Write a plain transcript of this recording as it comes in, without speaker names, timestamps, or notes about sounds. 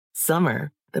Summer,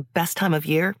 the best time of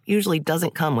year, usually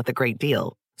doesn't come with a great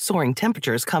deal. Soaring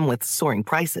temperatures come with soaring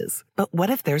prices. But what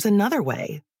if there's another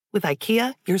way? With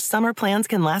IKEA, your summer plans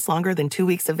can last longer than 2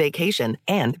 weeks of vacation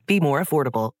and be more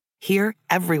affordable. Here,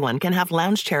 everyone can have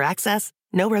lounge chair access,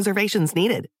 no reservations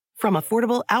needed. From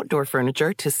affordable outdoor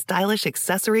furniture to stylish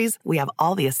accessories, we have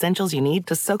all the essentials you need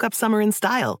to soak up summer in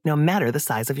style, no matter the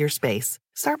size of your space.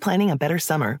 Start planning a better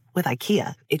summer with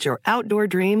IKEA. It's your outdoor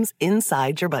dreams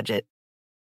inside your budget.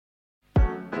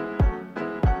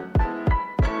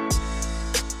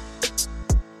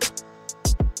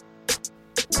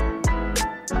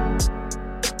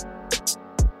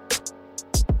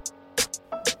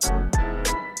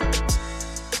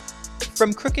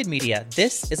 From Crooked Media,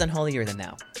 this is Unholier Than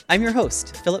Thou. I'm your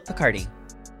host, Philip Picardi.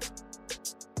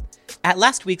 At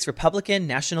last week's Republican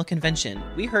National Convention,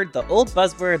 we heard the old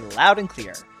buzzword loud and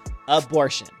clear: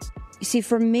 abortion. You see,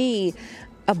 for me,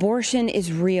 abortion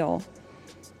is real.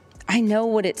 I know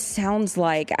what it sounds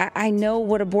like. I know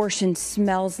what abortion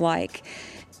smells like.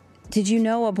 Did you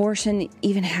know abortion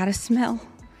even had a smell?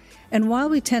 And while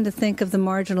we tend to think of the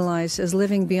marginalized as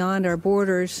living beyond our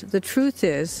borders, the truth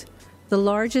is, the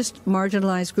largest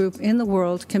marginalized group in the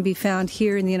world can be found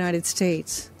here in the United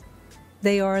States.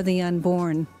 They are the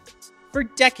unborn. For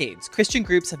decades, Christian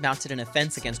groups have mounted an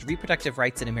offense against reproductive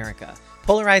rights in America,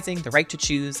 polarizing the right to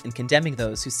choose and condemning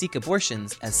those who seek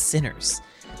abortions as sinners.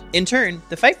 In turn,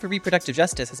 the fight for reproductive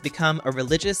justice has become a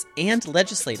religious and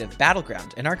legislative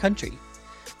battleground in our country.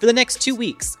 For the next 2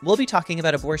 weeks, we'll be talking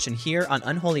about abortion here on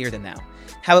Unholier Than Thou,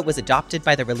 how it was adopted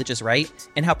by the religious right,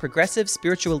 and how progressive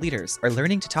spiritual leaders are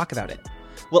learning to talk about it.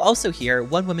 We'll also hear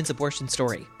one woman's abortion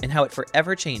story and how it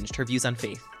forever changed her views on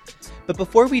faith. But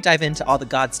before we dive into all the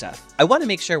God stuff, I want to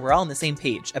make sure we're all on the same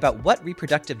page about what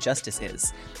reproductive justice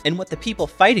is and what the people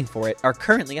fighting for it are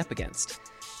currently up against.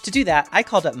 To do that, I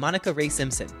called up Monica Ray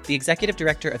Simpson, the executive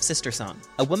director of Sister Song,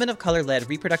 a women of color-led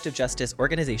reproductive justice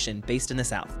organization based in the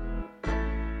South.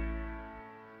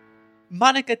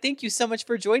 Monica, thank you so much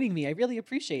for joining me. I really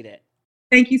appreciate it.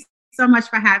 Thank you so much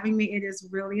for having me. It is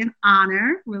really an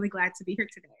honor. Really glad to be here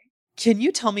today. Can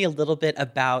you tell me a little bit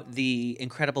about the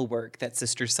incredible work that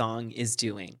Sister Song is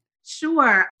doing?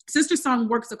 Sure. Sister Song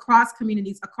works across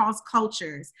communities, across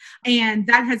cultures, and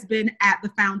that has been at the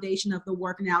foundation of the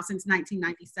work now since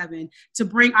 1997 to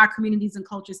bring our communities and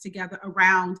cultures together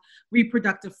around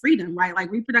reproductive freedom, right?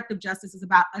 Like reproductive justice is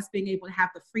about us being able to have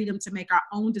the freedom to make our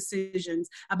own decisions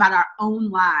about our own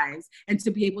lives and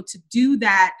to be able to do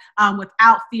that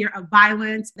without fear of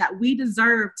violence, that we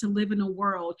deserve to live in a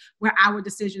world where our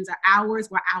decisions are ours,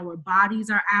 where our bodies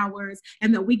are ours,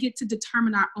 and that we get to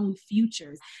determine our own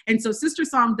futures. And so Sister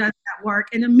Song does that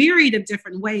work in a myriad of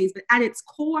different ways, but at its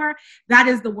core, that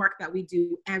is the work that we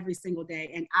do every single day.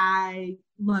 And I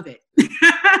love it.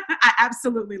 I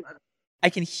absolutely love it. I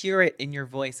can hear it in your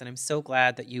voice, and I'm so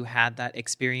glad that you had that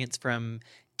experience from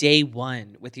day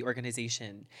one with the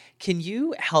organization. Can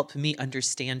you help me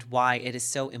understand why it is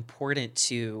so important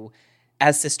to,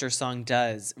 as Sister Song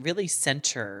does, really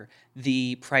center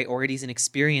the priorities and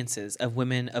experiences of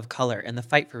women of color in the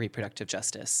fight for reproductive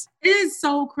justice? It is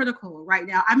so critical right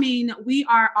now. I mean, we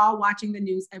are all watching the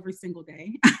news every single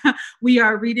day. We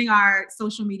are reading our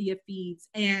social media feeds,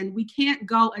 and we can't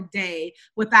go a day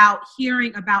without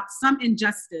hearing about some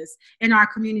injustice in our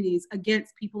communities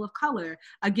against people of color,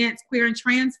 against queer and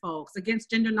trans folks, against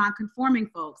gender nonconforming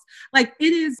folks. Like,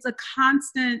 it is a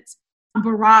constant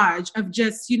barrage of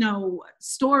just,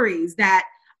 stories that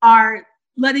are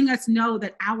letting us know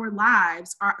that our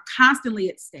lives are constantly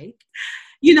at stake.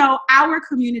 Our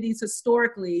communities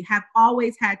historically have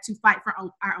always had to fight for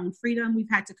our own freedom. We've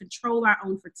had to control our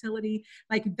own fertility.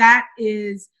 Like, that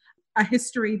is a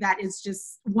history that is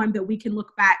just one that we can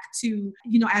look back to,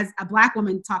 as a Black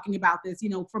woman talking about this,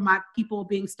 from my people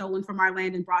being stolen from our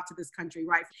land and brought to this country,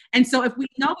 right? And so if we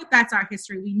know that that's our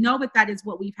history, we know that that is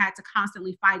what we've had to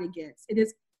constantly fight against. It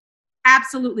is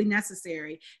absolutely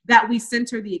necessary that we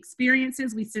center the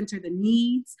experiences, we center the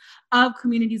needs of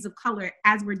communities of color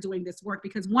as we're doing this work,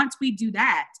 because once we do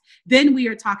that, then we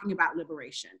are talking about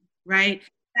liberation, right?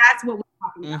 That's what we're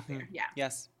talking about there. Yeah.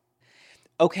 Yes.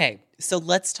 Okay, so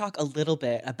let's talk a little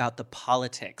bit about the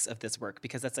politics of this work,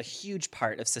 because that's a huge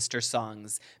part of Sister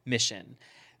Song's mission.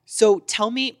 So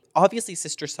tell me, obviously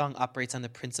Sister Song operates on the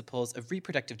principles of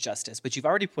reproductive justice, which you've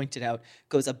already pointed out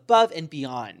goes above and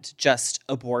beyond just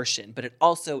abortion, but it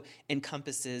also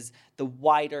encompasses the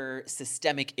wider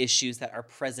systemic issues that are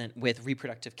present with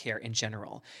reproductive care in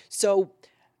general. So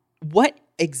what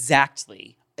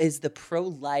exactly is the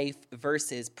pro-life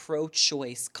versus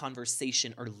pro-choice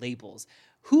conversation or labels?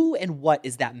 Who and what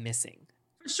is that missing?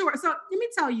 For sure. So let me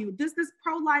tell you, this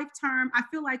pro-life term, I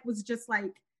feel like was just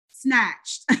like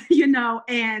snatched,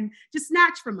 and just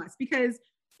snatched from us. Because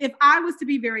if I was to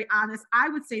be very honest, I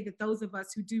would say that those of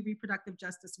us who do reproductive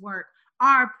justice work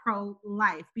are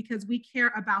pro-life, because we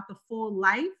care about the full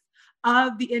life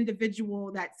of the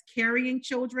individual that's carrying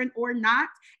children or not.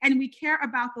 And we care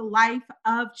about the life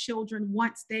of children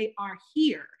once they are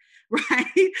here,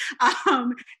 right?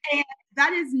 And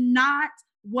that is not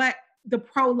what the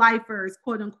pro-lifers,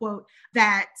 quote unquote,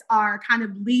 that are kind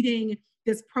of leading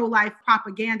this pro-life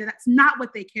propaganda, that's not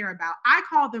what they care about. I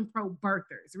call them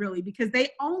pro-birthers, really, because they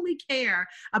only care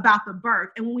about the birth.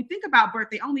 And when we think about birth,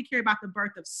 they only care about the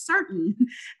birth of certain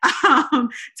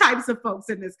types of folks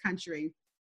in this country.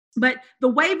 But the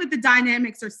way that the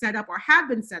dynamics are set up or have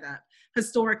been set up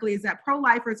historically is that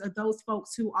pro-lifers are those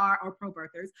folks who are, or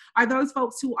pro-birthers, are those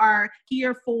folks who are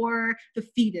here for the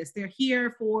fetus. They're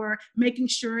here for making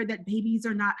sure that babies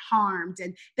are not harmed.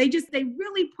 And they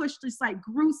really push this like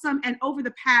gruesome, and over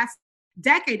the past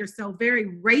decade or so,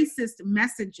 very racist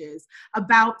messages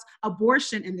about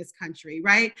abortion in this country,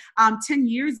 right? 10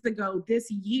 years ago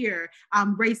this year,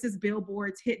 racist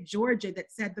billboards hit Georgia that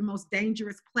said the most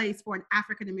dangerous place for an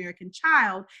African-American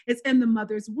child is in the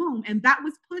mother's womb. And that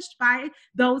was pushed by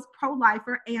those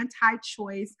pro-lifer,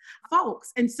 anti-choice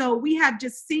folks. And so we have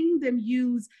just seen them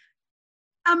use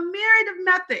a myriad of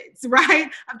methods, right,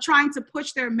 of trying to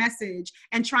push their message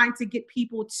and trying to get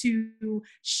people to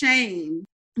shame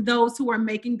those who are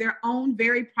making their own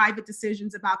very private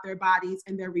decisions about their bodies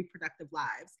and their reproductive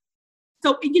lives.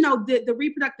 So, the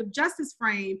reproductive justice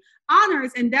frame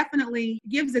honors and definitely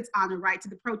gives its honor, right, to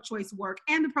the pro-choice work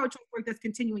and the pro-choice work that's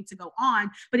continuing to go on,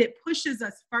 but it pushes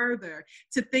us further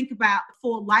to think about the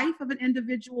full life of an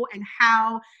individual and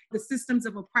how the systems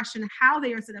of oppression, how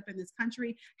they are set up in this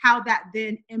country, how that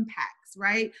then impacts,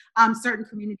 right, certain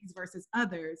communities versus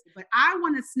others. But I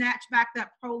want to snatch back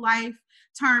that pro-life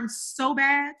term so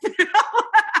bad.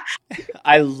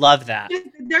 I love that.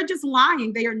 They're just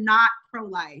lying. They are not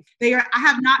pro-life. I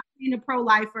have not seen a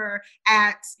pro-lifer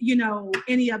at,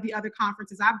 any of the other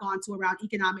conferences I've gone to around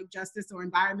economic justice or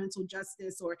environmental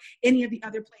justice or any of the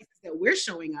other places that we're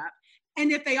showing up.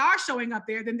 And if they are showing up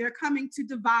there, then they're coming to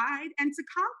divide and to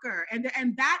conquer.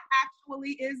 And that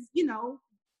actually is,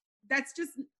 that's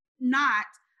just not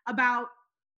about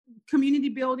community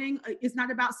building. It's not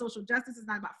about social justice. It's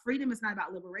not about freedom. It's not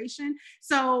about liberation.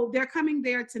 So they're coming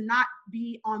there to not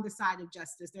be on the side of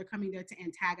justice. They're coming there to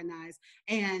antagonize.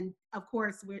 And of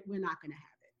course, we're not going to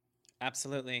have it.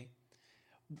 Absolutely.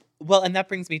 Well, and that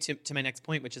brings me to my next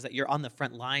point, which is that you're on the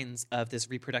front lines of this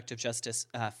reproductive justice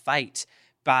fight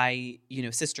by,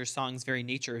 Sister Song's very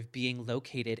nature of being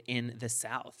located in the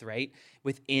South, right?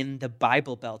 Within the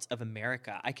Bible Belt of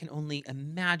America. I can only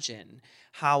imagine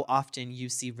how often you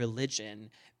see religion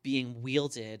being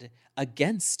wielded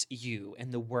against you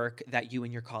and the work that you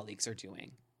and your colleagues are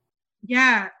doing.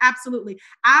 Yeah, absolutely.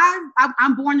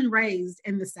 I'm born and raised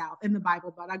in the South, in the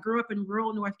Bible Belt. I grew up in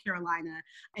rural North Carolina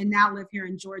and now live here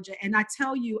in Georgia. And I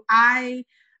tell you,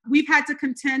 we've had to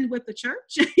contend with the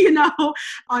church,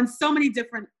 on so many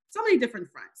different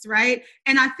fronts, right?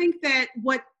 And I think that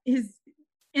what is,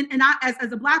 and I,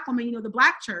 as a Black woman, the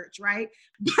Black church, right?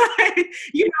 But,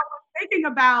 thinking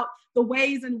about the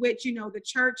ways in which, the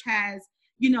church has,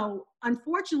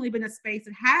 unfortunately been a space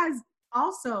that has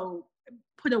also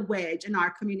put a wedge in our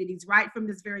communities, right? From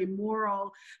this very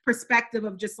moral perspective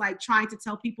of just like trying to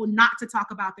tell people not to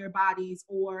talk about their bodies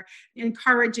or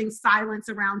encouraging silence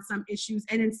around some issues.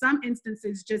 And in some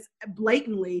instances, just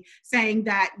blatantly saying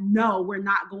that, no, we're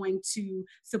not going to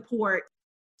support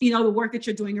the work that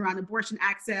you're doing around abortion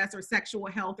access or sexual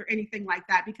health or anything like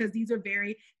that, because these are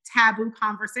very taboo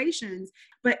conversations.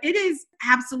 But it is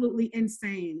absolutely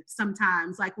insane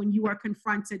sometimes, like when you are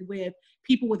confronted with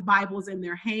people with Bibles in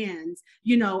their hands,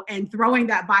 and throwing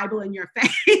that Bible in your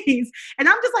face. And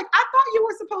I'm just like, I thought you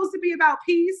were supposed to be about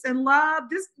peace and love.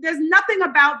 There's nothing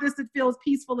about this that feels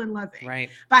peaceful and loving,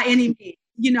 right, by any means.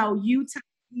 You tell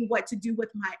me what to do with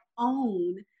my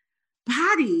own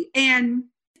body. And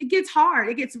it gets hard.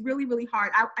 It gets really, really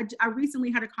hard. I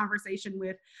recently had a conversation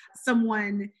with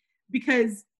someone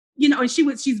because, and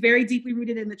she's very deeply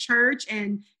rooted in the church,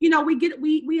 and,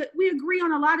 we agree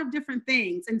on a lot of different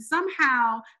things. And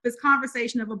somehow this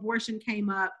conversation of abortion came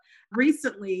up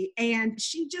recently, and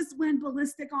she just went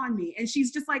ballistic on me. And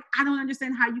she's just like, I don't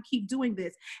understand how you keep doing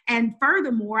this. And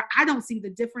furthermore, I don't see the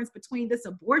difference between this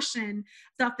abortion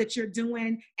stuff that you're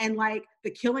doing and like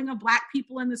the killing of Black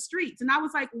people in the streets. And I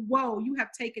was like, whoa, you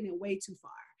have taken it way too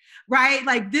far, right?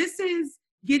 Like this is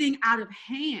getting out of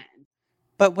hand.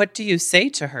 But what do you say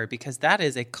to her? Because that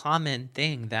is a common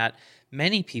thing that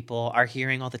many people are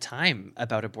hearing all the time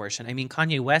about abortion. I mean,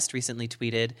 Kanye West recently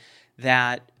tweeted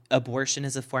that abortion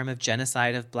is a form of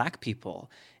genocide of Black people.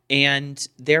 And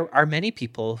there are many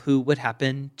people who would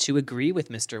happen to agree with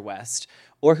Mr. West,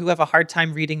 or who have a hard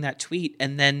time reading that tweet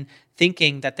and then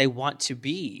thinking that they want to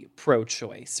be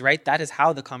pro-choice, right? That is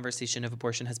how the conversation of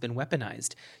abortion has been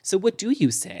weaponized. So what do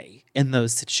you say in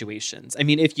those situations? I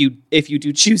mean, if you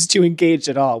do choose to engage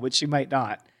at all, which you might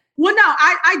not. Well, no,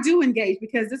 I do engage,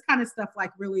 because this kind of stuff,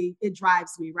 like, really, it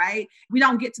drives me, right? We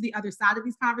don't get to the other side of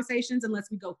these conversations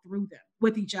unless we go through them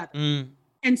with each other.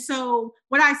 And so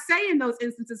what I say in those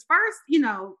instances, first,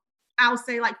 I'll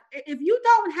say, like, if you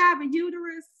don't have a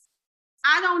uterus,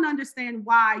 I don't understand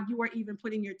why you are even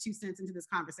putting your 2 cents into this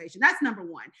conversation. That's number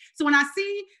one. So when I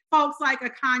see folks like a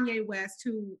Kanye West,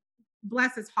 who,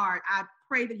 bless his heart, I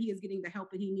pray that he is getting the help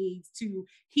that he needs to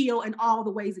heal in all the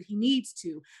ways that he needs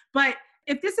to. But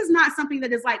if this is not something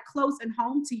that is, like, close and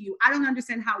home to you, I don't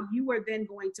understand how you are then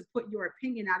going to put your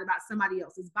opinion out about somebody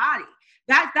else's body.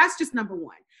 That's just number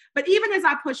one. But even as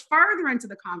I push further into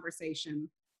the conversation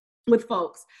with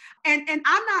folks, and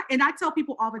I'm not, and I tell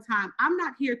people all the time, I'm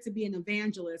not here to be an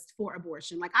evangelist for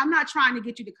abortion. Like, I'm not trying to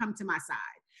get you to come to my side,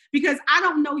 because I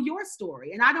don't know your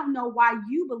story, and I don't know why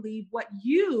you believe what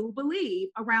you believe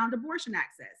around abortion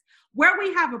access. Where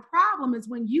we have a problem is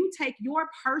when you take your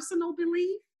personal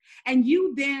belief and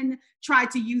you then try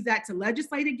to use that to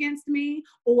legislate against me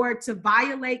or to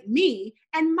violate me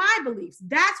and my beliefs.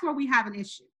 That's where we have an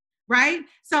issue, right?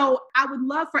 So I would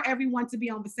love for everyone to be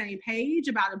on the same page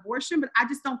about abortion, but I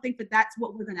just don't think that that's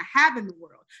what we're going to have in the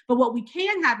world. But what we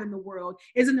can have in the world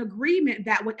is an agreement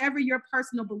that whatever your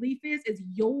personal belief is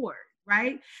yours,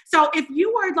 right? So if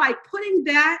you are, like, putting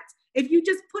that, if you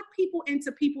just put people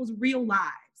into people's real lives,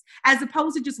 as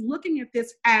opposed to just looking at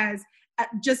this as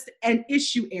just an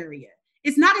issue area.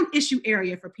 It's not an issue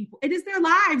area for people. It is their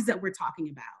lives that we're talking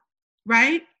about,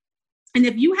 right? And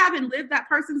if you haven't lived that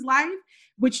person's life,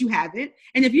 which you haven't,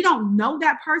 and if you don't know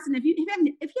that person, if you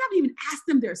haven't even asked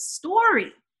them their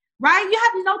story, right? You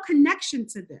have no connection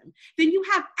to them, then you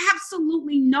have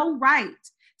absolutely no right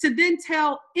to then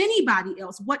tell anybody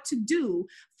else what to do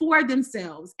for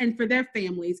themselves and for their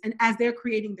families, and as they're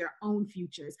creating their own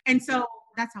futures. And so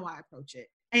that's how I approach it.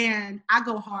 And I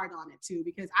go hard on it too,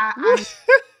 because I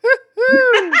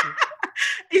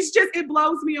it's just, it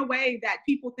blows me away that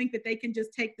people think that they can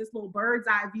just take this little bird's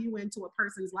eye view into a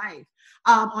person's life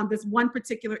on this one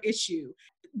particular issue.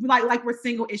 Like we're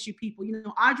single issue people.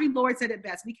 Audre Lorde said it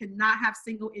best. We cannot have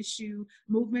single issue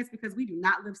movements because we do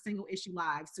not live single issue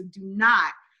lives. So do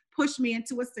not push me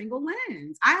into a single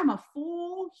lens. I am a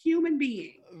full human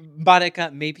being. Monica,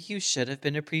 maybe you should have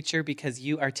been a preacher, because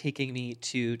you are taking me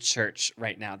to church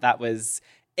right now. That was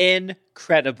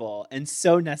incredible and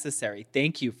so necessary.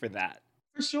 Thank you for that.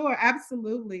 For sure.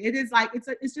 Absolutely. It is, like,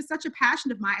 it's just such a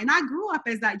passion of mine. And I grew up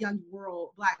as that young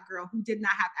rural Black girl who did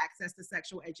not have access to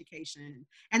sexual education.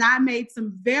 And I made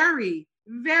some very,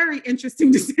 very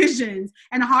interesting decisions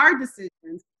and hard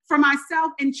decisions for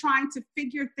myself in trying to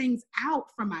figure things out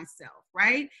for myself,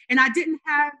 right? And I didn't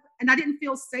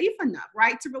feel safe enough,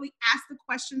 right, to really ask the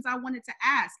questions I wanted to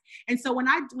ask. And so when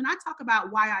I talk about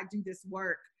why I do this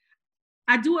work,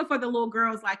 I do it for the little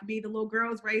girls like me, the little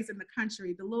girls raised in the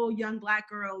country, the little young Black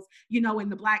girls, in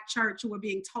the Black church, who are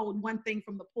being told one thing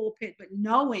from the pulpit, but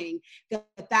knowing that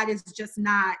that is just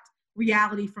not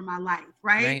reality for my life,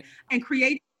 right? And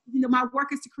creating, my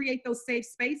work is to create those safe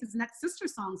spaces, and that's Sister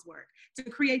Song's work, to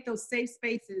create those safe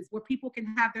spaces where people can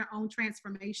have their own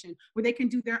transformation, where they can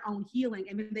do their own healing,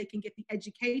 and then they can get the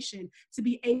education to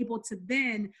be able to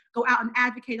then go out and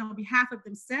advocate on behalf of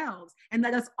themselves. And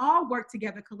let us all work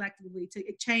together collectively to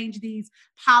change these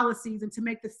policies and to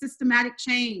make the systematic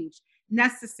change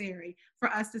necessary for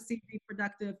us to see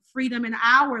reproductive freedom in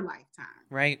our lifetime.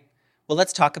 Right. Well,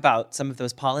 let's talk about some of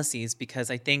those policies, because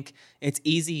I think it's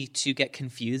easy to get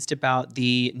confused about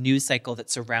the news cycle that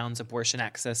surrounds abortion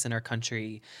access in our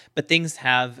country. But things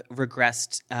have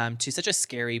regressed to such a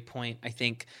scary point, I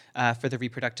think, for the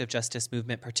reproductive justice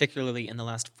movement, particularly in the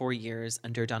last 4 years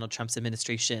under Donald Trump's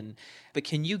administration. But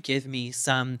can you give me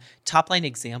some top-line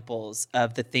examples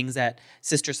of the things that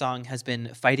Sister Song has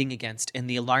been fighting against, and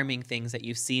the alarming things that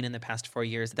you've seen in the past 4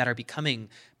 years that are becoming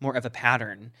more of a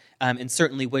pattern, and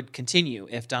certainly would continue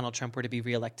if Donald Trump were to be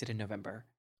reelected in November?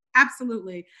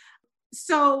 Absolutely.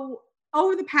 So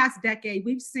over the past decade,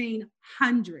 we've seen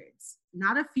hundreds,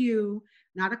 not a few,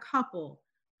 not a couple,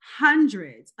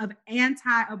 hundreds of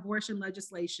anti-abortion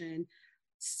legislation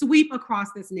sweep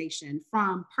across this nation,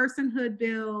 from personhood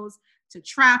bills to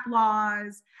trap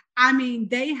laws. I mean,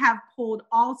 they have pulled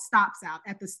all stops out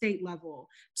at the state level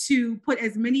to put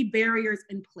as many barriers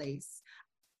in place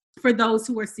for those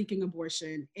who are seeking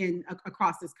abortion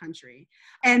across this country.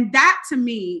 And that, to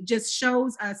me, just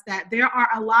shows us that there are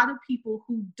a lot of people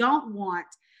who don't want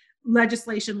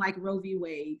legislation like Roe v.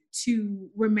 Wade to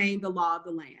remain the law of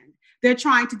the land. They're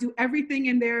trying to do everything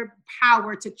in their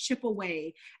power to chip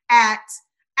away at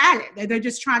it. They're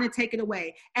just trying to take it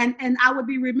away. And I would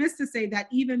be remiss to say that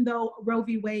even though Roe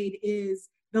v. Wade is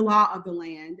the law of the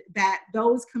land, that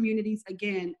those communities,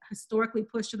 again, historically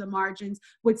pushed to the margins,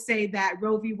 would say that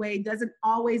Roe v. Wade doesn't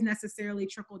always necessarily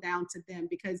trickle down to them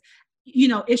because, you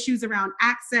know, issues around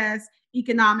access,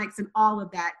 economics, and all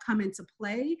of that come into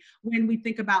play when we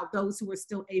think about those who are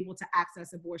still able to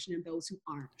access abortion and those who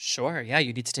aren't. Sure. Yeah.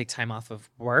 You need to take time off of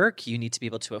work. You need to be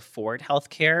able to afford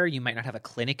healthcare. You might not have a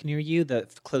clinic near you. The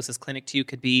closest clinic to you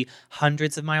could be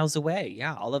hundreds of miles away.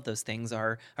 Yeah. All of those things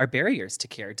are barriers to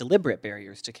care, deliberate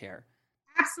barriers to care.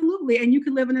 Absolutely. And you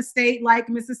could live in a state like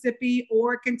Mississippi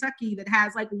or Kentucky that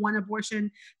has like one abortion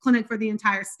clinic for the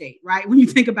entire state, right? When you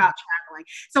think about traveling.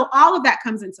 So all of that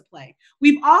comes into play.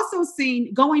 We've also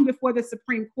seen, going before the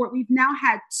Supreme Court, we've now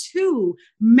had 2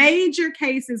 major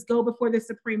cases go before the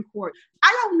Supreme Court.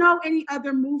 I don't know any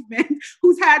other movement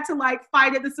who's had to like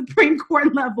fight at the Supreme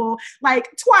Court level like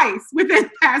twice within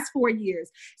the past 4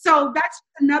 years. So that's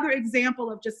another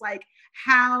example of just like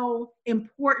how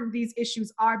important these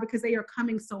issues are because they are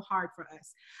coming so hard for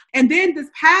us. And then this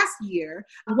past year,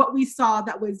 what we saw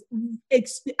that was,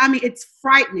 it's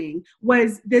frightening,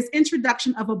 was this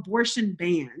introduction of abortion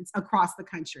bans across the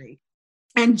country.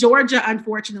 And Georgia,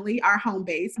 unfortunately, our home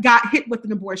base, got hit with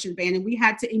an abortion ban, and we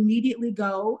had to immediately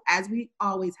go, as we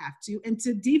always have to,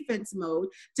 into defense mode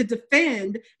to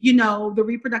defend, you know, the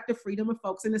reproductive freedom of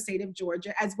folks in the state of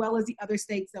Georgia, as well as the other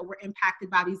states that were impacted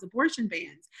by these abortion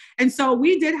bans. And so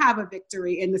we did have a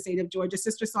victory in the state of Georgia.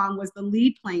 Sister Song was the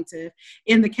lead plaintiff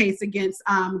in the case against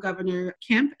Governor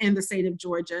Kemp in the state of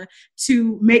Georgia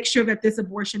to make sure that this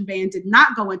abortion ban did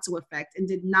not go into effect and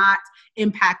did not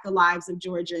impact the lives of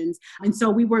Georgians. And so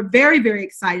we were very, very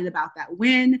excited about that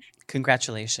win.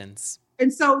 Congratulations.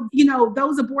 And so, you know,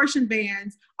 those abortion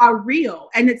bans are real.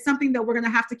 And it's something that we're going to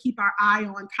have to keep our eye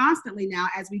on constantly now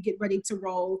as we get ready to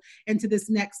roll into this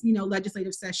next, you know,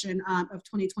 legislative session of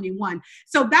 2021.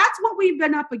 So that's what we've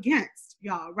been up against,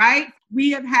 y'all, right? We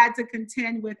have had to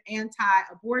contend with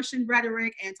anti-abortion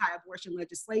rhetoric, anti-abortion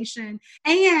legislation,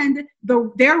 and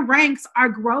their ranks are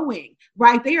growing,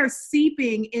 right? They are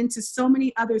seeping into so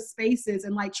many other spaces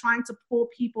and like trying to pull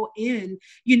people in,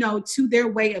 you know, to their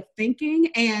way of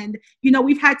thinking. And, you know,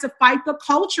 we've had to fight the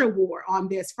culture war on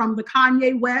this, from the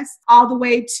Kanye West all the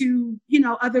way to, you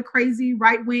know, other crazy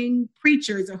right-wing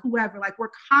preachers or whoever. Like, we're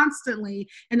constantly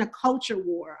in a culture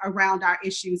war around our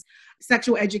issues: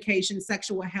 sexual education,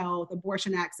 sexual health,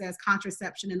 abortion access,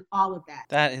 contraception, and all of that.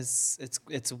 That is,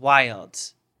 it's wild.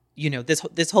 You know,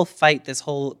 this whole fight, this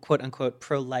whole quote unquote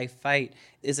pro-life fight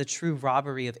is a true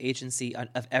robbery of agency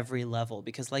of every level,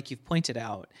 because like you've pointed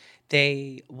out,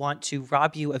 they want to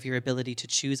rob you of your ability to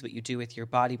choose what you do with your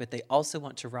body, but they also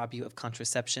want to rob you of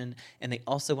contraception, and they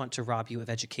also want to rob you of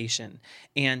education.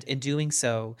 And in doing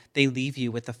so, they leave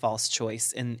you with the false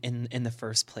choice in the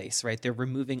first place, right? They're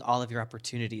removing all of your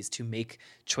opportunities to make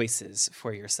choices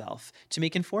for yourself, to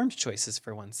make informed choices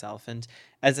for oneself. And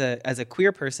as a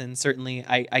queer person, certainly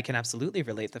I can absolutely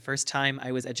relate. The first time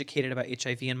I was educated about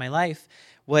HIV in my life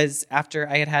was after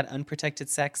I had had unprotected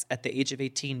sex at the age of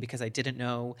 18, because I didn't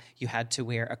know you had to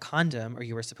wear a condom, or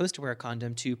you were supposed to wear a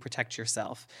condom to protect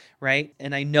yourself, right?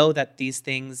 And I know that these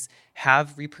things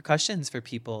have repercussions for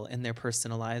people in their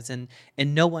personal lives, and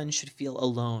no one should feel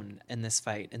alone in this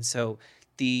fight. And so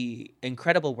the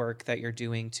incredible work that you're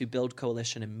doing to build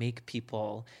coalition and make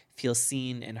people feel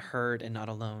seen and heard and not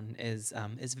alone is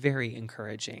very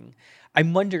encouraging.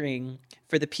 I'm wondering,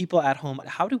 for the people at home,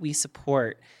 how do we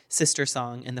support Sister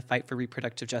Song in the fight for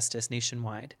reproductive justice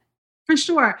nationwide? For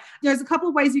sure. There's a couple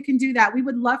of ways you can do that. We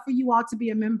would love for you all to be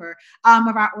a member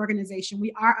of our organization.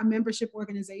 We are a membership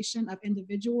organization of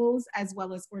individuals as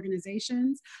well as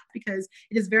organizations, because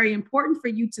it is very important for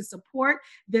you to support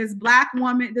this Black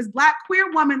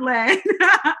queer woman-led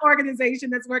organization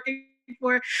that's working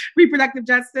for reproductive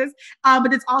justice.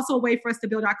 But it's also a way for us to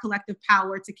build our collective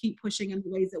power to keep pushing in the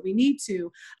ways that we need to.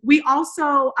 We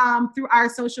also, through our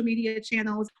social media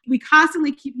channels, we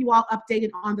constantly keep you all updated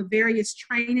on the various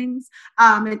trainings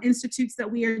and institutes that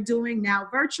we are doing now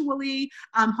virtually,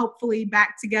 hopefully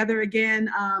back together again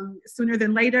sooner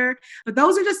than later. But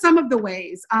those are just some of the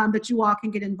ways that you all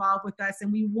can get involved with us.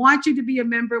 And we want you to be a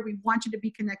member. We want you to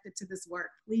be connected to this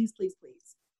work. Please, please,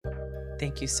 please.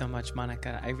 Thank you so much,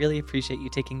 Monica. I really appreciate you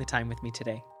taking the time with me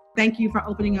today. Thank you for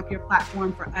opening up your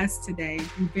platform for us today.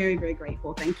 I'm very, very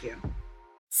grateful. Thank you.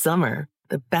 Summer,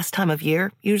 The best time of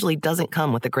year usually doesn't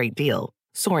come with a great deal.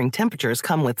 Soaring temperatures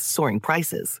come with soaring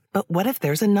prices. But what if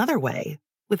there's another way?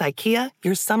 With IKEA,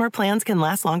 your summer plans can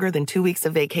last longer than 2 weeks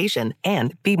of vacation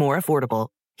and be more affordable.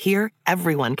 Here,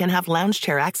 everyone can have lounge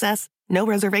chair access, no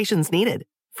reservations needed.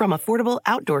 From affordable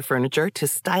outdoor furniture to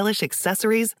stylish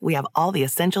accessories, we have all the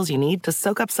essentials you need to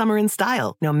soak up summer in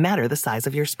style, no matter the size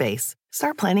of your space.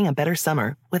 Start planning a better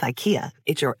summer with IKEA.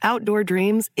 It's your outdoor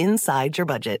dreams inside your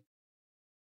budget.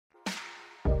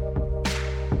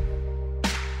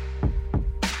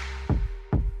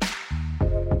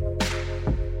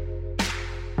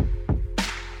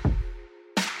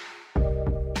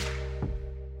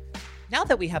 Now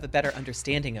that we have a better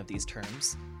understanding of these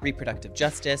terms, reproductive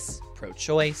justice,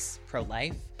 pro-choice,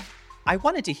 pro-life, I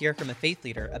wanted to hear from a faith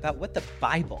leader about what the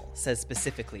Bible says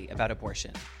specifically about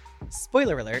abortion.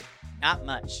 Spoiler alert, not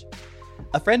much.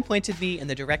 A friend pointed me in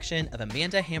the direction of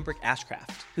Amanda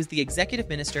Hambrick-Ashcraft, who's the executive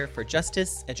minister for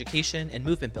justice, education, and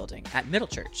movement building at Middle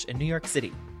Church in New York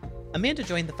City. Amanda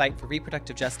joined the fight for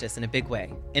reproductive justice in a big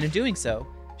way, and in doing so,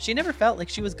 she never felt like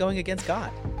she was going against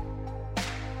God.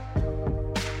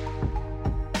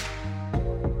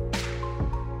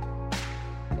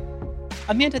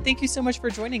 Amanda, thank you so much for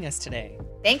joining us today.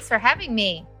 Thanks for having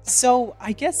me. So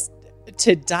I guess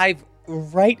to dive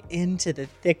right into the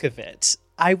thick of it,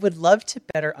 I would love to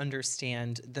better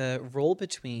understand the role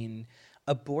between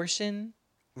abortion,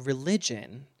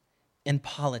 religion, and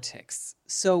politics.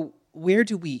 So where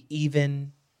do we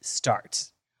even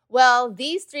start? Well,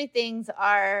 these three things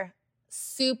are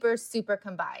super, super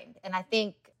combined. And I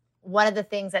think one of the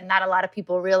things that not a lot of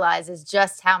people realize is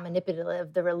just how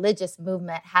manipulative the religious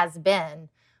movement has been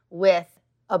with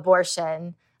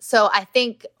abortion. So I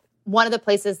think one of the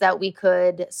places that we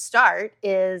could start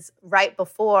is right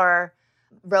before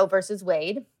Roe versus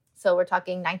Wade. So we're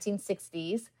talking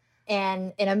 1960s.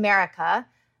 And in America,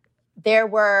 there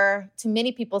were, to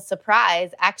many people's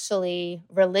surprise, actually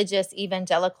religious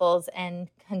evangelicals and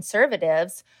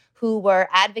conservatives who were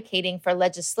advocating for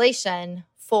legislation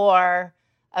for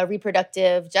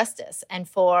reproductive justice and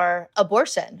for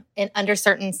abortion under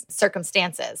certain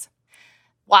circumstances.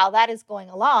 While that is going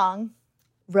along,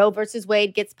 Roe versus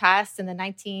Wade gets passed in the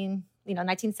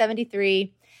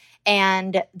 1973,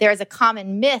 and there's a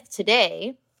common myth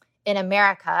today in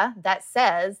America that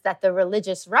says that the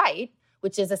religious right,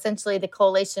 which is essentially the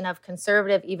coalition of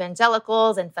conservative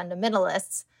evangelicals and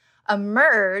fundamentalists,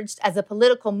 emerged as a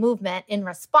political movement in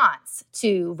response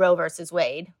to Roe versus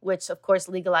Wade, which of course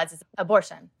legalizes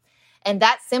abortion. And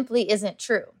that simply isn't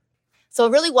true. So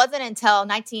it really wasn't until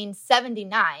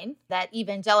 1979 that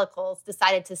evangelicals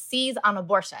decided to seize on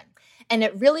abortion. And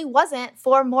it really wasn't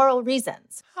for moral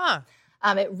reasons.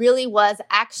 It really was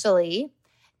actually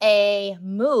a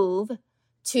move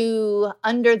to,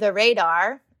 under the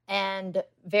radar and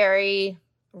very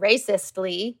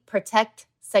racistly, protect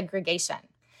segregation.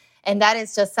 And that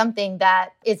is just something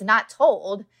that is not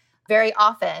told very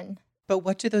often. But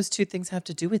what do those two things have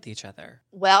to do with each other?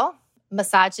 Well,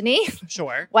 misogyny,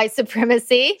 Sure. white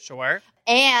supremacy, Sure.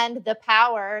 and the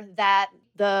power that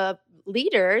the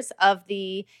leaders of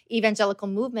the evangelical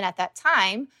movement at that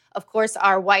time, of course,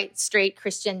 are white, straight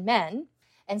Christian men.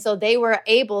 And so they were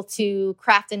able to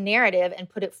craft a narrative and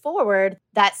put it forward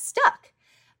that stuck.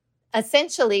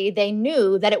 Essentially, they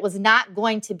knew that it was not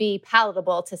going to be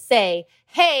palatable to say,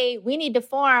 hey, we need to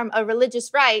form a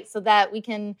religious right so that we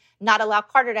can not allow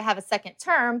Carter to have a second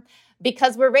term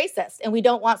because we're racist and we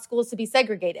don't want schools to be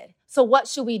segregated. So what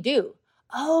should we do?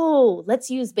 Oh, let's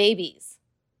use babies.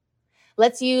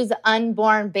 Let's use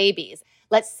unborn babies.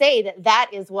 Let's say that that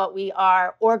is what we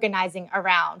are organizing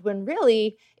around, when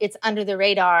really it's under the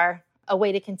radar, a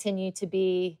way to continue to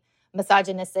be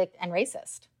misogynistic and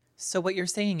racist. So what you're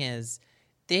saying is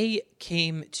they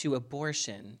came to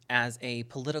abortion as a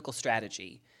political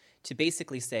strategy to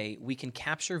basically say we can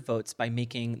capture votes by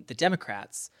making the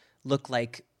Democrats look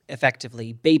like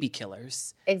effectively baby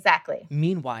killers. Exactly.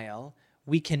 Meanwhile,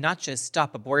 we can not just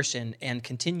stop abortion and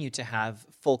continue to have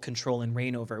full control and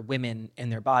reign over women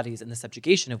and their bodies and the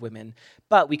subjugation of women,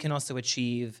 but we can also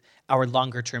achieve our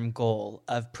longer-term goal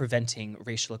of preventing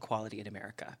racial equality in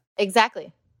America.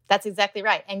 Exactly. That's exactly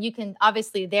right. And you can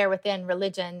obviously there within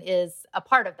religion is a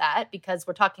part of that because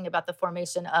we're talking about the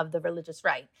formation of the religious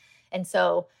right. And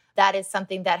so that is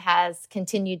something that has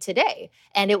continued today.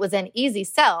 And it was an easy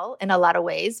sell in a lot of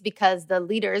ways because the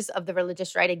leaders of the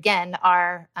religious right, again,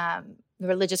 are the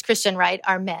religious Christian right,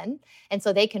 are men. And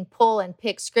so they can pull and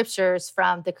pick scriptures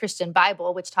from the Christian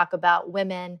Bible, which talk about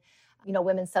women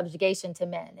women's subjugation to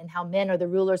men and how men are the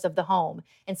rulers of the home.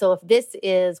 And so if this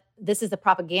is the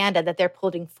propaganda that they're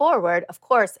putting forward, of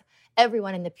course,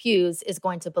 everyone in the pews is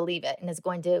going to believe it and is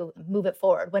going to move it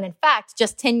forward. When in fact,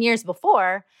 just 10 years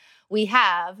before, we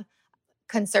have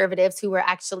conservatives who were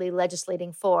actually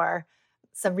legislating for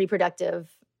some reproductive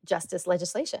justice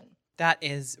legislation. That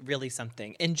is really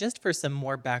something. And just for some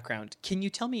more background, can you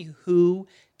tell me who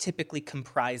typically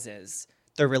comprises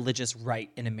the religious right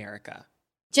in America?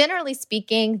 Generally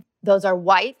speaking, those are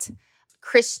white,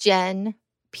 Christian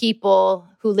people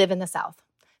who live in the South,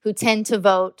 who tend to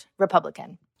vote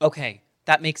Republican. Okay,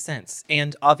 that makes sense.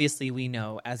 And obviously we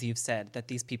know, as you've said, that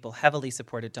these people heavily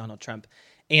supported Donald Trump.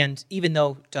 And even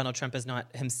though Donald Trump is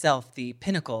not himself the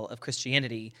pinnacle of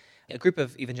Christianity, a group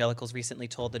of evangelicals recently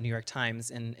told the New York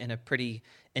Times in a pretty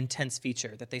intense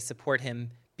feature that they support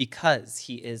him because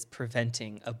he is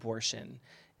preventing abortion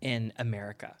in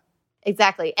America.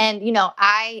 Exactly. And,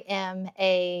 I am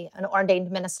an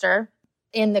ordained minister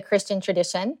in the Christian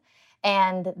tradition,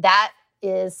 and that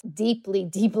is deeply,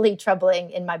 deeply troubling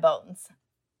in my bones.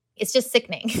 It's just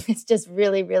sickening. It's just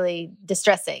really, really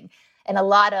distressing. And a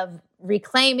lot of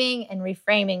reclaiming and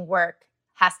reframing work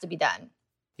has to be done.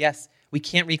 Yes, we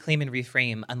can't reclaim and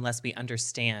reframe unless we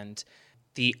understand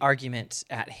the argument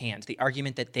at hand, the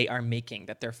argument that they are making,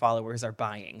 that their followers are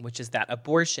buying, which is that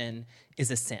abortion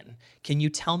is a sin. Can you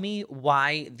tell me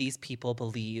why these people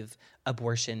believe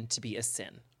abortion to be a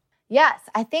sin? Yes,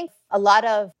 I think a lot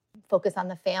of focus on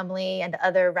the family and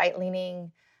other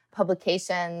right-leaning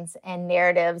publications and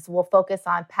narratives will focus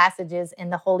on passages in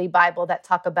the Holy Bible that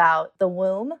talk about the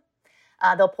womb.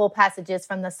 They'll pull passages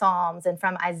from the Psalms and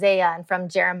from Isaiah and from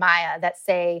Jeremiah that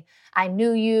say, I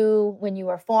knew you when you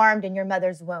were formed in your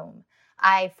mother's womb.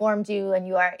 I formed you and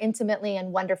you are intimately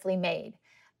and wonderfully made.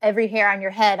 Every hair on your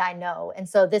head I know. And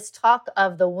so this talk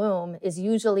of the womb is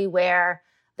usually where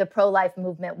the pro-life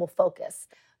movement will focus.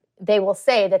 They will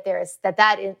say that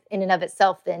that in and of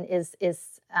itself then is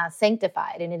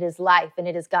sanctified, and it is life, and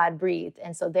it is God-breathed.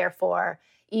 And so therefore,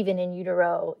 even in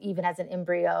utero, even as an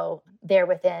embryo, there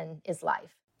within is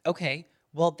life. Okay,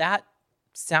 well, that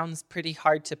sounds pretty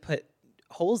hard to put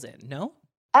holes in, no?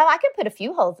 Oh, I can put a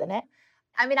few holes in it.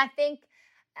 I mean, I think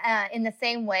in the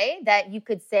same way that you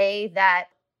could say that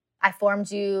I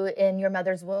formed you in your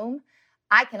mother's womb,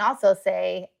 I can also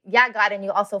say, yeah, God, and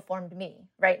you also formed me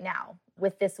right now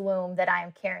with this womb that I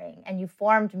am carrying. And you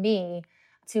formed me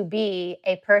to be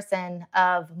a person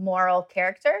of moral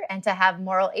character and to have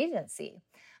moral agency.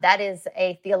 That is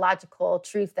a theological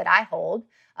truth that I hold,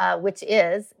 which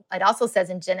is, it also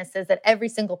says in Genesis that every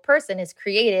single person is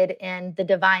created in the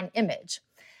divine image.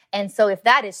 And so if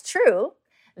that is true,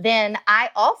 then I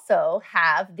also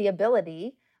have the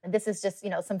ability, and this is just,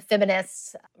 some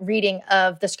feminist reading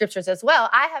of the scriptures as well,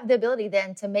 I have the ability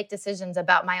then to make decisions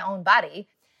about my own body.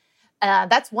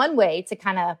 That's one way to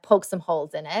kind of poke some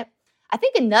holes in it. I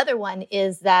think another one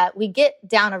is that we get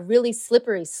down a really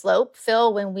slippery slope,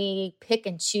 Phil, when we pick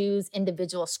and choose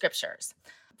individual scriptures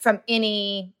from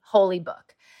any holy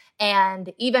book.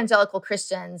 And evangelical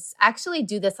Christians actually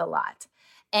do this a lot.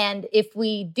 And if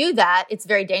we do that, it's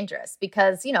very dangerous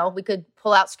because, we could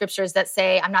pull out scriptures that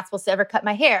say, I'm not supposed to ever cut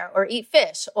my hair or eat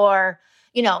fish or,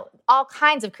 all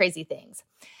kinds of crazy things.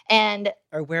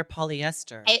 Or wear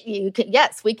polyester.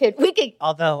 Yes, we could.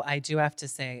 Although I do have to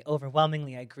say,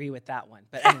 overwhelmingly, I agree with that one.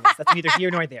 But anyways, that's neither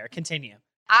here nor there. Continue.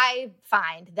 I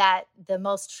find that the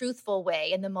most truthful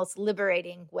way and the most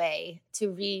liberating way to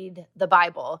read the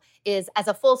Bible is as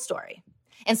a full story.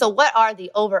 And so what are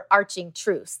the overarching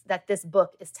truths that this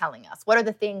book is telling us? What are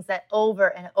the things that over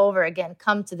and over again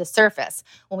come to the surface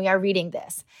when we are reading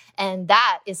this? And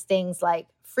that is things like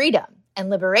freedom and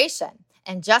liberation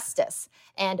and justice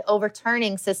and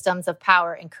overturning systems of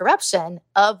power and corruption,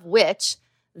 of which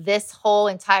this whole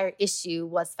entire issue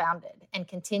was founded and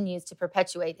continues to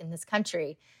perpetuate in this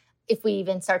country. If we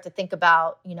even start to think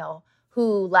about,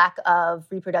 who lack of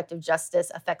reproductive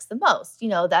justice affects the most,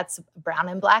 that's brown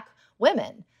and Black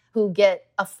women who get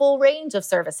a full range of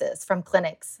services from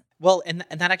clinics. Well, and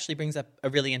that actually brings up a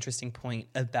really interesting point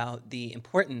about the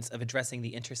importance of addressing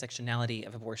the intersectionality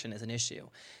of abortion as an issue.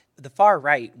 The far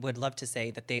right would love to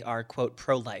say that they are, quote,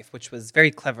 pro-life, which was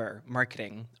very clever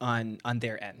marketing on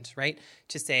their end, right?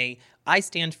 To say, I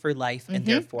stand for life and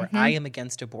therefore I am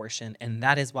against abortion, and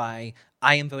that is why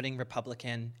I am voting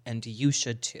Republican and you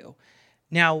should too.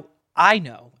 Now, I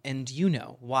know and you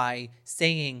know why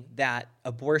saying that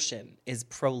abortion is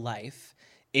pro-life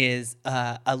is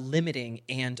a limiting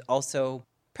and also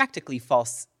practically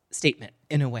false statement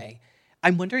in a way.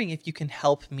 I'm wondering if you can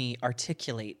help me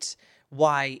articulate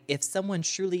why, if someone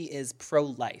truly is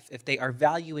pro-life, if they are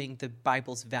valuing the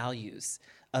Bible's values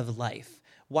of life,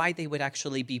 why they would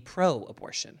actually be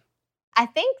pro-abortion? I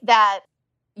think that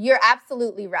you're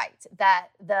absolutely right that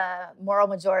the moral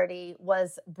majority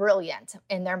was brilliant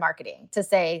in their marketing to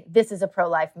say this is a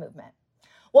pro-life movement.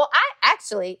 Well, I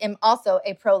actually am also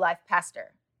a pro-life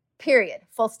pastor, period,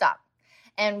 full stop.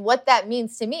 And what that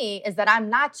means to me is that I'm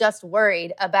not just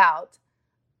worried about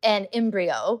an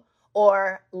embryo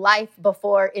or life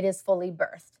before it is fully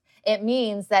birthed. It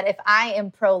means that if I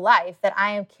am pro-life, that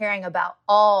I am caring about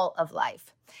all of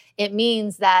life. It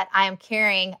means that I am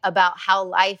caring about how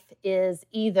life is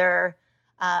either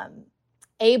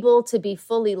able to be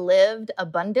fully lived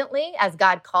abundantly as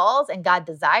God calls and God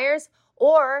desires,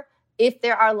 or if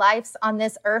there are lives on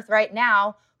this earth right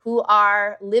now who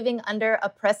are living under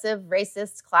oppressive,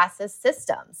 racist, classist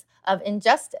systems of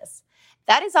injustice.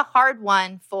 That is a hard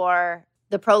one for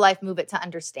the pro-life movement to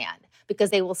understand, because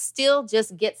they will still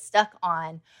just get stuck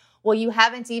on, well, you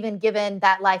haven't even given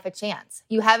that life a chance.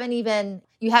 You haven't even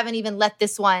let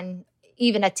this one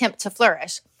even attempt to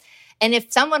flourish. And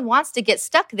if someone wants to get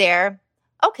stuck there,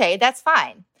 okay, that's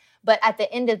fine. But at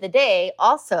the end of the day,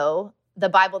 also, the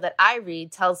Bible that I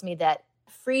read tells me that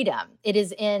freedom, it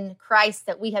is in Christ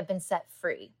that we have been set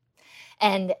free.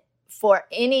 And for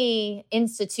any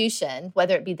institution,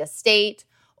 whether it be the state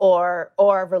or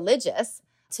religious,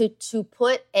 to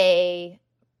put a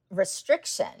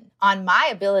restriction on my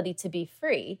ability to be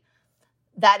free,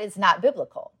 that is not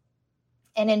biblical.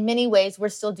 And in many ways, we're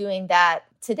still doing that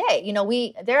today. You know,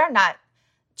 there are not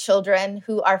children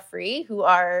who are free, who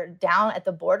are down at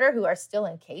the border, who are still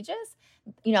in cages.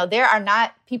 You know, there are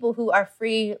not people who are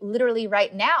free literally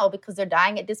right now because they're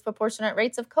dying at disproportionate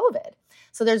rates of COVID.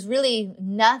 So there's really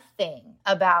nothing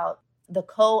about the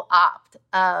co-opt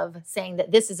of saying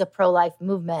that this is a pro-life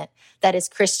movement that is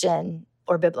Christian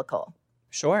or biblical.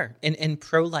 Sure. And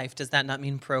pro-life, does that not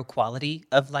mean pro-quality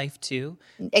of life too?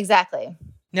 Exactly.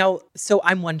 Now, so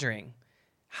I'm wondering,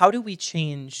 how do we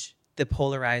change the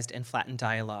polarized and flattened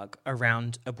dialogue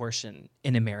around abortion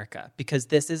in America? Because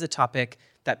this is a topic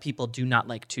that people do not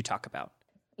like to talk about.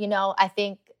 You know, I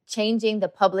think changing the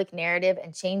public narrative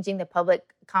and changing the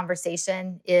public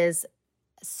conversation is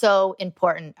so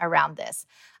important around this.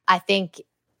 I think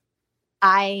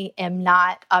I am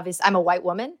not, obviously, I'm a white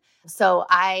woman, so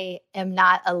I am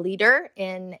not a leader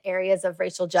in areas of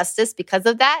racial justice because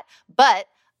of that, but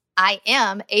I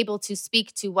am able to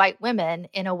speak to white women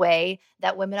in a way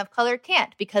that women of color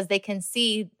can't, because they can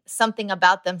see something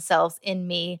about themselves in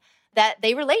me that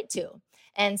they relate to.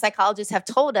 And psychologists have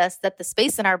told us that the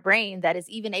space in our brain that is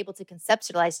even able to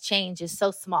conceptualize change is so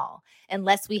small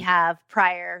unless we have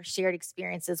prior shared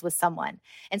experiences with someone.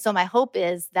 And so my hope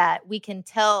is that we can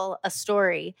tell a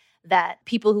story that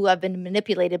people who have been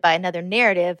manipulated by another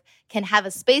narrative can have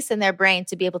a space in their brain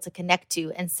to be able to connect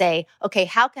to and say, okay,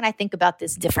 how can I think about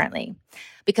this differently?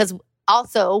 Because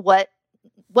also what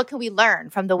can we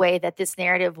learn from the way that this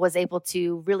narrative was able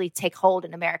to really take hold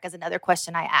in America is another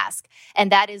question I ask.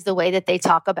 And that is the way that they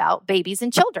talk about babies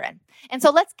and children. And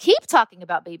so let's keep talking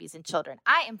about babies and children.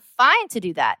 I am fine to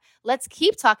do that. Let's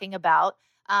keep talking about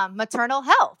maternal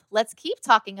health. Let's keep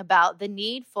talking about the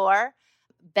need for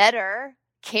better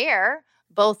care,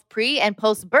 both pre and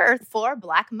post birth, for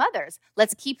Black mothers.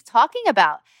 Let's keep talking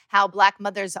about how Black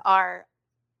mothers are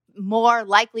more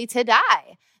likely to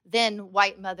die than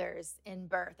white mothers in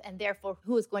birth, and therefore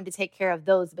who is going to take care of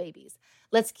those babies.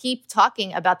 Let's keep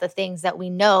talking about the things that we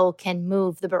know can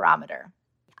move the barometer.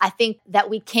 I think that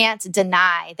we can't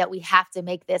deny that we have to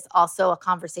make this also a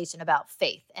conversation about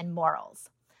faith and morals.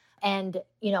 And,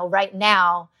 you know, right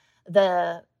now,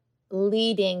 the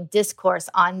leading discourse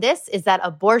on this is that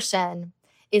abortion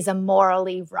is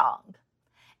immorally wrong.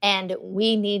 And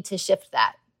we need to shift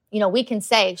that. You know, we can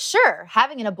say, sure,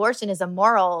 having an abortion is a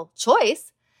moral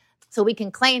choice. So we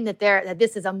can claim that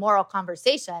this is a moral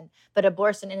conversation, but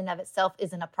abortion in and of itself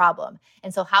isn't a problem.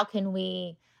 And so how can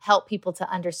we help people to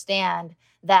understand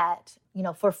that, you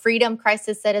know, for freedom, Christ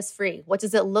has set us free. What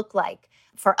does it look like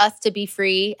for us to be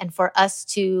free and for us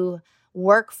to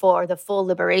work for the full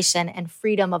liberation and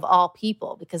freedom of all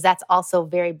people? Because that's also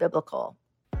very biblical.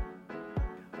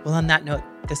 Well, on that note,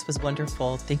 this was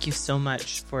wonderful. Thank you so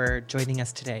much for joining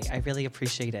us today. I really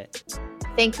appreciate it.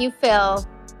 Thank you, Phil.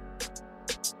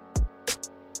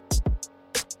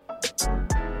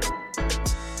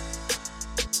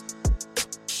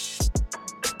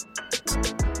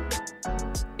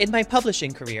 In my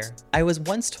publishing career, I was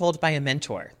once told by a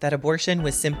mentor that abortion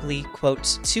was simply,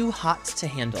 quote, too hot to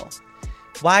handle.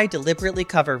 Why deliberately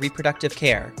cover reproductive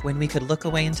care when we could look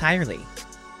away entirely?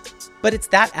 But it's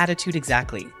that attitude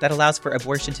exactly that allows for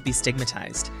abortion to be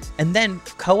stigmatized and then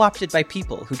co-opted by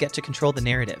people who get to control the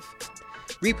narrative.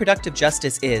 Reproductive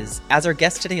justice is, as our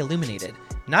guest today illuminated,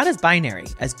 not as binary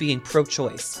as being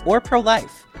pro-choice or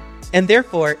pro-life. And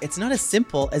therefore, it's not as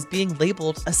simple as being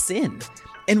labeled a sin.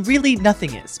 And really,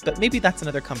 nothing is, but maybe that's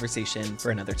another conversation for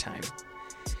another time.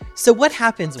 So what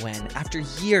happens when, after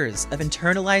years of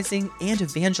internalizing and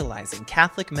evangelizing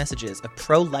Catholic messages of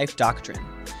pro-life doctrine,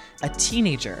 a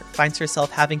teenager finds herself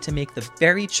having to make the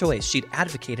very choice she'd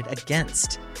advocated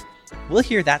against? We'll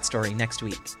hear that story next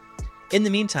week. In the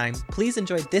meantime, please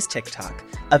enjoy this TikTok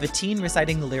of a teen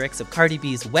reciting the lyrics of Cardi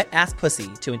B's Wet Ass Pussy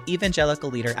to an evangelical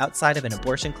leader outside of an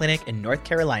abortion clinic in North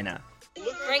Carolina.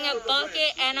 Bring a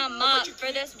bucket and a mop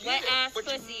for this wet ass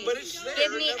pussy.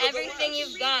 Give me everything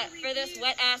you've got for this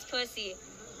wet ass pussy.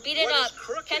 Beat it up,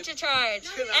 catch a charge,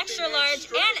 extra large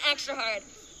and extra hard.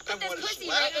 Put this pussy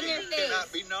right in your face.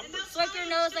 Swipe your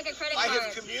nose like a credit card.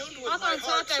 Hop on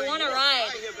talk, I want to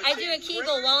ride. I do a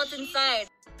Kegel while it's inside.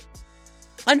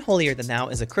 Unholier Than Thou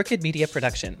is a Crooked Media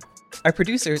production. Our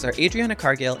producers are Adriana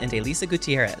Cargill and Elisa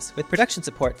Gutierrez, with production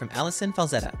support from Allison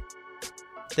Falzetta.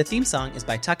 The theme song is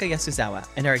by Taka Yasuzawa,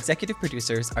 and our executive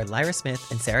producers are Lyra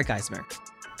Smith and Sarah Geismer.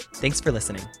 Thanks for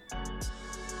listening.